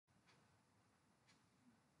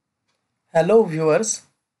Hello viewers,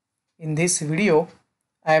 in this video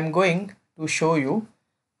I am going to show you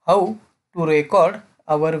how to record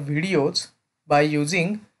our videos by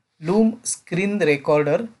using Loom Screen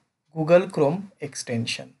Recorder Google Chrome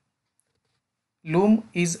extension. Loom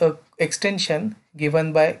is a extension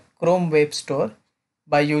given by Chrome Web Store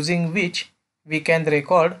by using which we can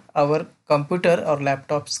record our computer or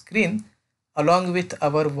laptop screen along with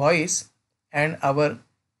our voice and our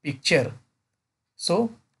picture.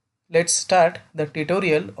 So let's start the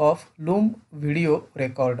tutorial of Loom Video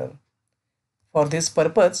Recorder. For this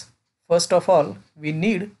purpose, first of all, we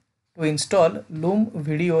need to install Loom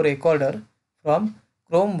Video Recorder from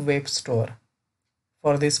Chrome Web Store.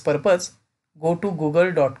 For this purpose, go to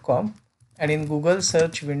google.com and in Google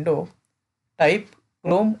search window, type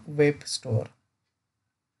Chrome Web Store.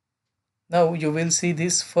 Now you will see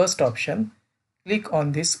this first option. Click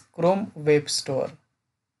on this Chrome Web Store.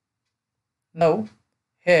 Now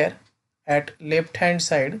here at left hand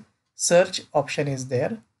side search option is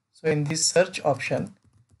there. So in this search option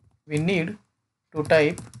we need to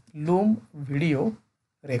type Loom Video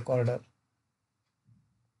Recorder,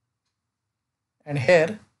 and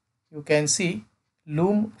here you can see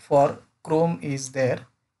Loom for Chrome is there,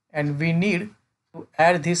 and we need to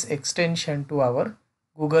add this extension to our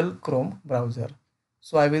Google Chrome browser.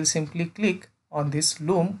 So I will simply click on this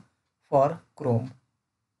Loom for Chrome.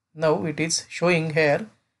 Now it is showing here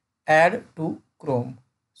add to Chrome.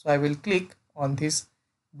 So I will click on this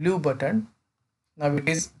blue button. Now it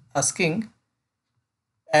is asking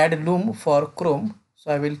add Loom for Chrome.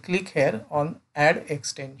 So I will click here on add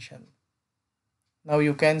extension. Now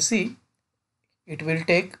you can see it will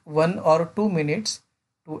take 1 or 2 minutes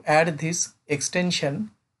to add this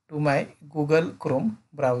extension to my Google Chrome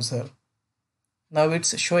browser. Now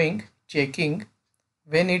it's showing checking.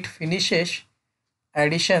 When it finishes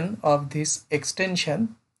addition of this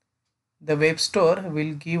extension, the web store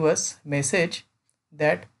will give us message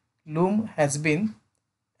that Loom has been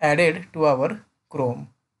added to our Chrome.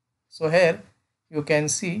 So here you can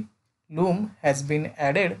see Loom has been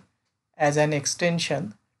added as an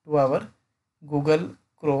extension to our Google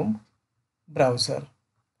Chrome browser.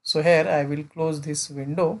 So here I will close this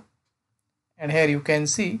window, and here you can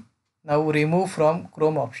see now remove from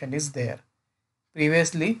Chrome option is there.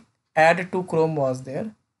 Previously add to Chrome was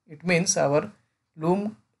there. It means our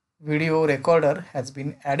Loom Video Recorder has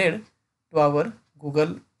been added to our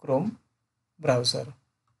Google Chrome browser.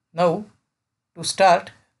 Now to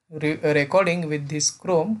start recording with this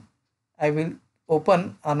Chrome, I will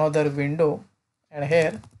open another window, and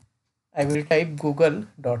here I will type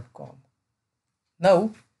google.com.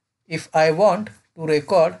 Now if I want to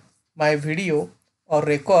record my video or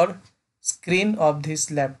record screen of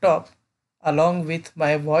this laptop along with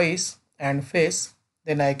my voice and face,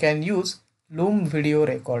 then I can use Loom Video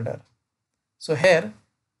Recorder. So here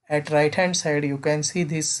at right hand side you can see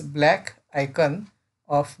this black icon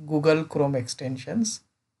of Google Chrome extensions.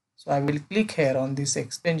 So I will click here on this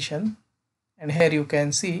extension, and here you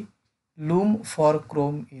can see Loom for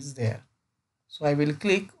Chrome is there. So I will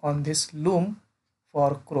click on this Loom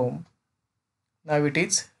for Chrome. Now it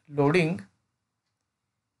is loading.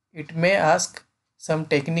 It may ask some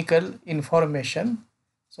technical information.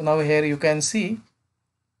 So now here you can see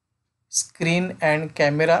screen and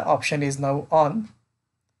camera option is now on.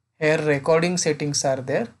 Here recording settings are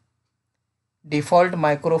there. Default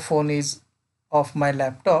microphone is of my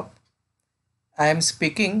laptop. I am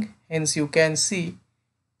speaking, hence you can see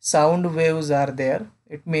sound waves are there.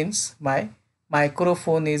 It means my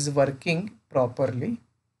microphone is working properly.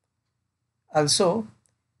 Also,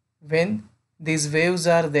 when these waves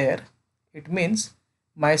are there, it means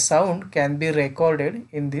my sound can be recorded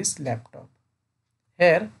in this laptop.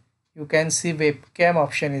 Here you can see webcam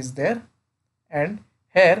option is there, and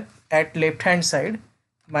here at left hand side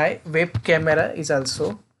my web camera is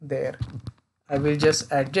also there. I will just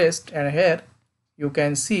adjust, and here you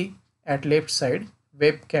can see at left side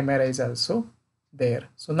web camera is also there.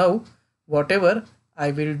 So now whatever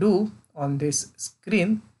I will do on this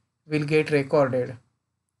screen will get recorded.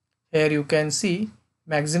 Here you can see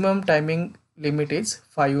maximum timing limit is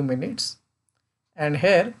 5 minutes, and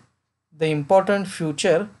here the important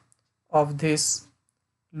feature of this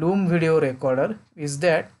Loom Video Recorder is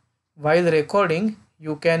that while recording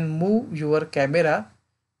you can move your camera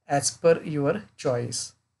as per your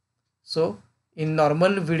choice. So in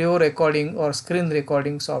normal video recording or screen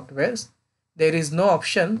recording softwares there is no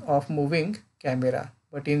option of moving camera,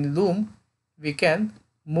 but in Loom we can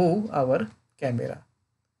move our camera.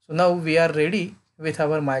 So now we are ready with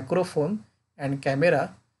our microphone and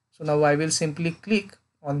camera. So now I will simply click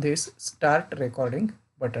on this start recording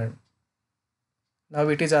button. Now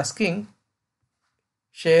it is asking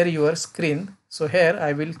share your screen. So here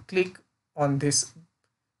I will click on this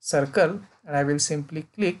circle and I will simply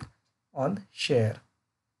click on share.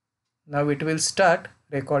 Now it will start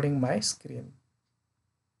recording my screen.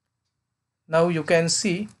 Now you can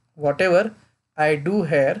see whatever I do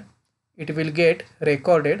here, it will get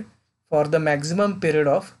recorded for the maximum period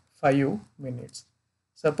of 5 minutes.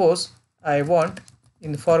 Suppose I want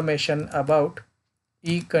information about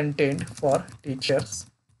e-content for teachers.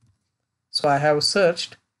 So I have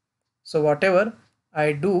searched. So whatever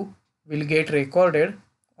I do will get recorded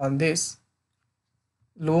on this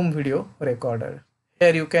Loom Video Recorder.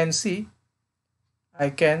 Here you can see I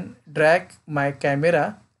can drag my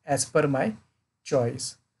camera as per my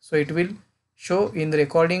choice. So it will show in the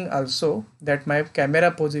recording also that my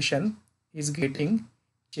camera position is getting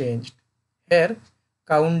changed. Here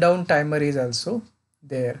countdown timer is also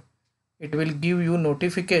there. It will give you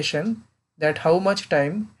notification that how much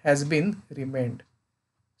time has been remained.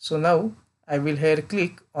 So now I will here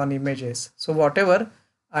click on images. So whatever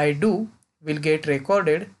I do will get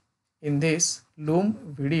recorded in this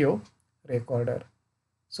Loom Video Recorder.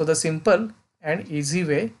 So the simple and easy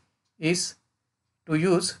way is to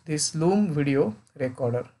use this Loom Video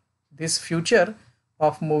Recorder. This feature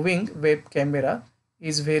of moving web camera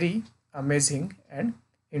is very amazing and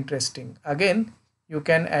interesting. Again, you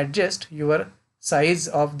can adjust your size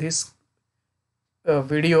of this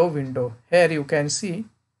video window. Here you can see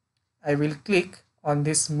I will click on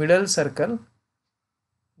this middle circle.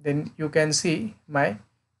 Then you can see my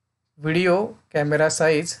video camera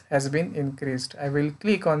size has been increased. I will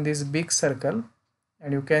click on this big circle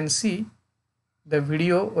and you can see the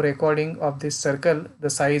video recording of this circle, the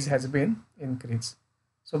size has been increased.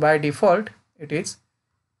 So by default it is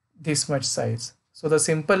this much size. So the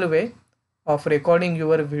simple way of recording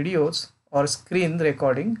your videos or screen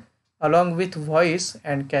recording along with voice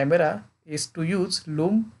and camera is to use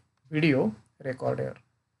Loom Video Recorder.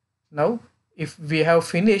 Now if we have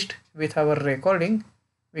finished with our recording,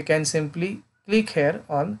 we can simply click here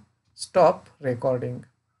on stop recording.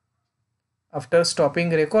 After stopping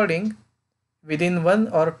recording, within 1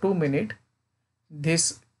 or 2 minutes,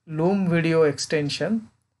 this Loom Video extension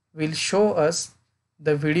will show us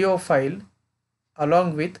the video file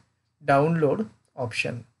along with download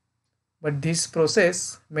option. But this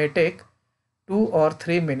process may take 2 or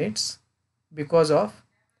 3 minutes because of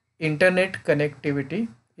internet connectivity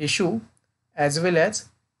issue, as well as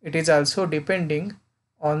it is also depending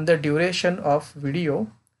on the duration of video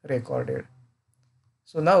recorded.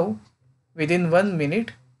 So now within 1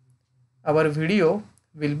 minute our video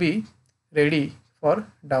will be ready for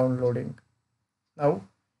downloading. Now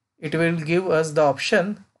it will give us the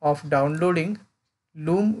option of downloading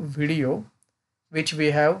Loom video which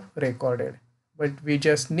we have recorded, but we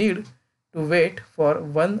just need to wait for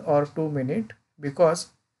 1 or 2 minutes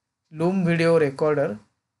because Loom Video Recorder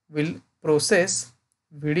will process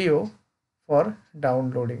video for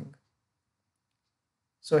downloading.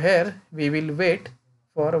 So here we will wait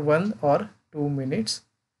for 1 or 2 minutes,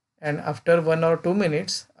 and after 1 or 2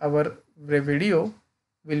 minutes our video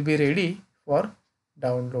will be ready for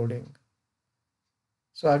downloading.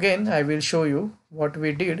 So again I will show you what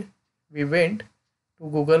we did. We went to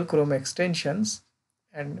Google Chrome extensions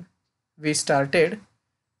and we started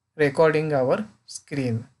recording our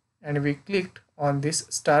screen and we clicked on this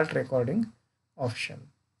start recording option.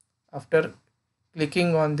 After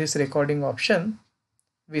clicking on this recording option,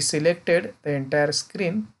 we selected the entire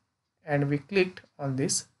screen and we clicked on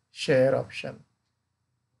this share option.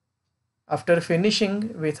 After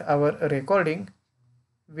finishing with our recording,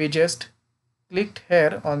 we just clicked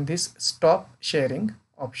here on this stop sharing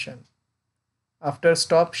option. After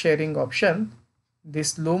stop sharing option,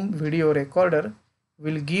 this Loom Video Recorder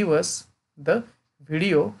will give us the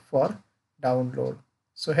video for download.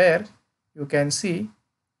 So here you can see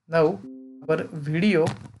now our video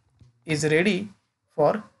is ready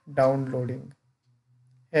for downloading.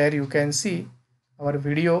 Here you can see our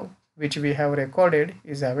video which we have recorded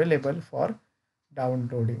is available for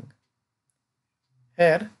downloading.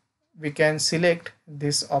 Here we can select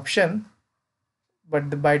this option,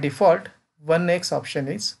 but by default 1x option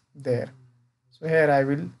is there. So here I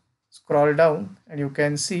will scroll down and you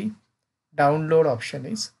can see download option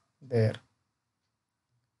is there.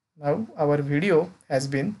 Now our video has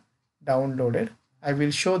been downloaded. I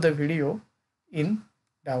will show the video in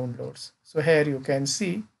downloads. So here you can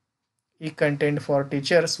see e-content for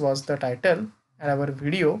teachers was the title and our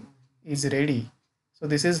video is ready. So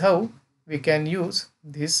this is how we can use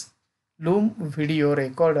this Loom Video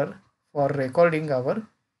Recorder for recording our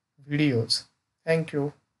videos. Thank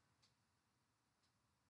you.